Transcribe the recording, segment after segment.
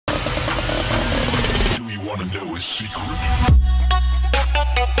wanna know his secret?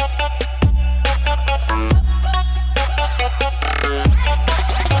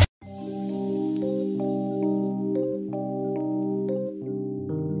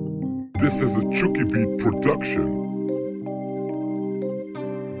 This is a Chuki Beat production.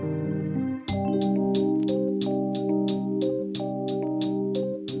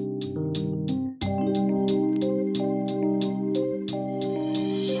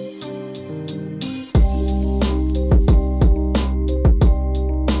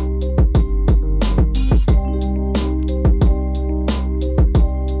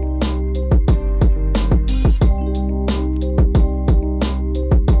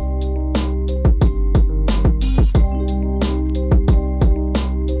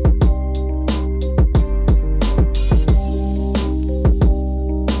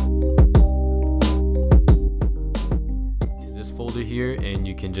 Folder here, and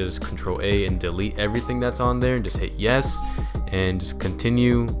you can just Control A and delete everything that's on there and just hit yes and just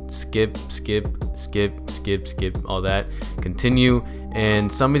continue, skip, all that, continue.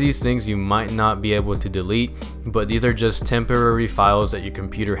 And some of these things you might not be able to delete, but these are just temporary files that your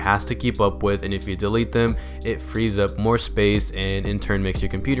computer has to keep up with, and if you delete them it frees up more space and in turn makes your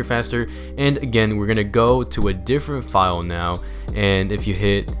computer faster. And again, we're gonna go to a different file now, and if you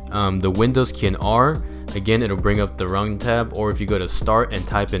hit the Windows key and R, again it'll bring up the run tab, or if you go to start and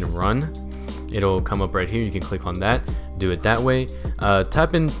type in run, it'll come up right here. You can click on that, do it that way.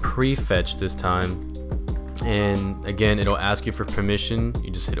 Type in prefetch this time, and again it'll ask you for permission.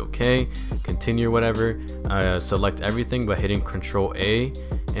 You just hit OK, continue or whatever. Select everything by hitting Control A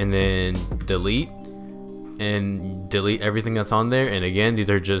and then delete, and delete everything that's on there. And again, these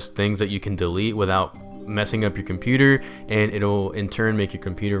are just things that you can delete without messing up your computer, and it'll in turn make your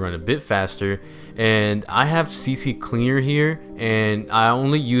computer run a bit faster. And I have CC Cleaner here, and I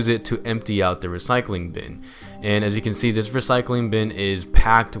only use it to empty out the recycling bin. And as you can see, this recycling bin is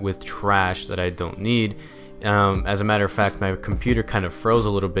packed with trash that I don't need. As a matter of fact, my computer kind of froze a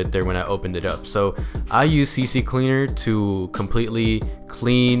little bit there when I opened it up, so I use CC Cleaner to completely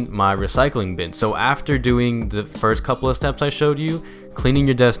clean my recycling bin. So after doing the first couple of steps I showed you, cleaning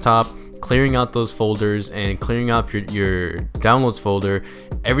your desktop, clearing out those folders, and clearing out your downloads folder,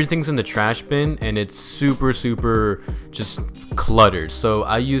 everything's in the trash bin and it's super just cluttered. So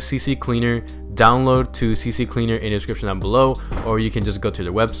I use CC Cleaner. Download to CC Cleaner in the description down below, or you can just go to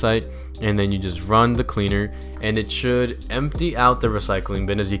their website and then you just run the cleaner, and it should empty out the recycling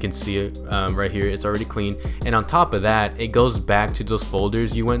bin. As you can see it right here, it's already clean. And on top of that, it goes back to those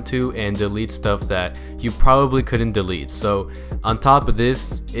folders you went to and deletes stuff that you probably couldn't delete. So on top of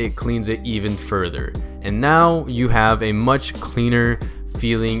this, it cleans it even further, and now you have a much cleaner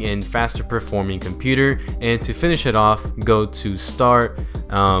feeling and faster performing computer. And to finish it off, go to start,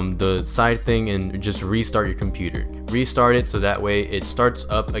 the side thing, and just restart your computer. Restart it so that way it starts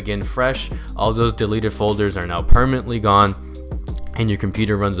up again fresh. All those deleted folders are now permanently gone, and your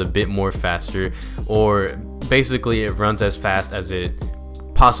computer runs a bit more faster, or basically it runs as fast as it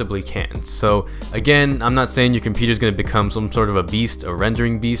possibly can. So again, I'm not saying your computer is going to become some sort of a beast, a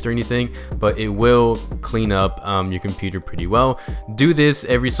rendering beast or anything, but it will clean up your computer pretty well. Do this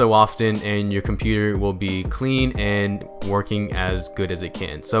every so often and your computer will be clean and working as good as it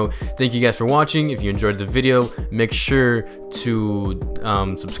can. So thank you guys for watching. If you enjoyed the video, make sure to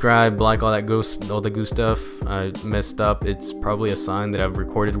subscribe, like, all the good stuff. I messed up. It's probably a sign that I've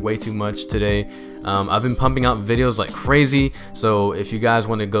recorded way too much today. I've been pumping out videos like crazy, so if you guys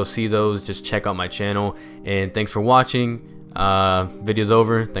want to go see those, just check out my channel. And thanks for watching. Video's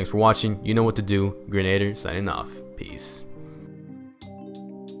over. Thanks for watching. You know what to do. Grenader signing off. Peace.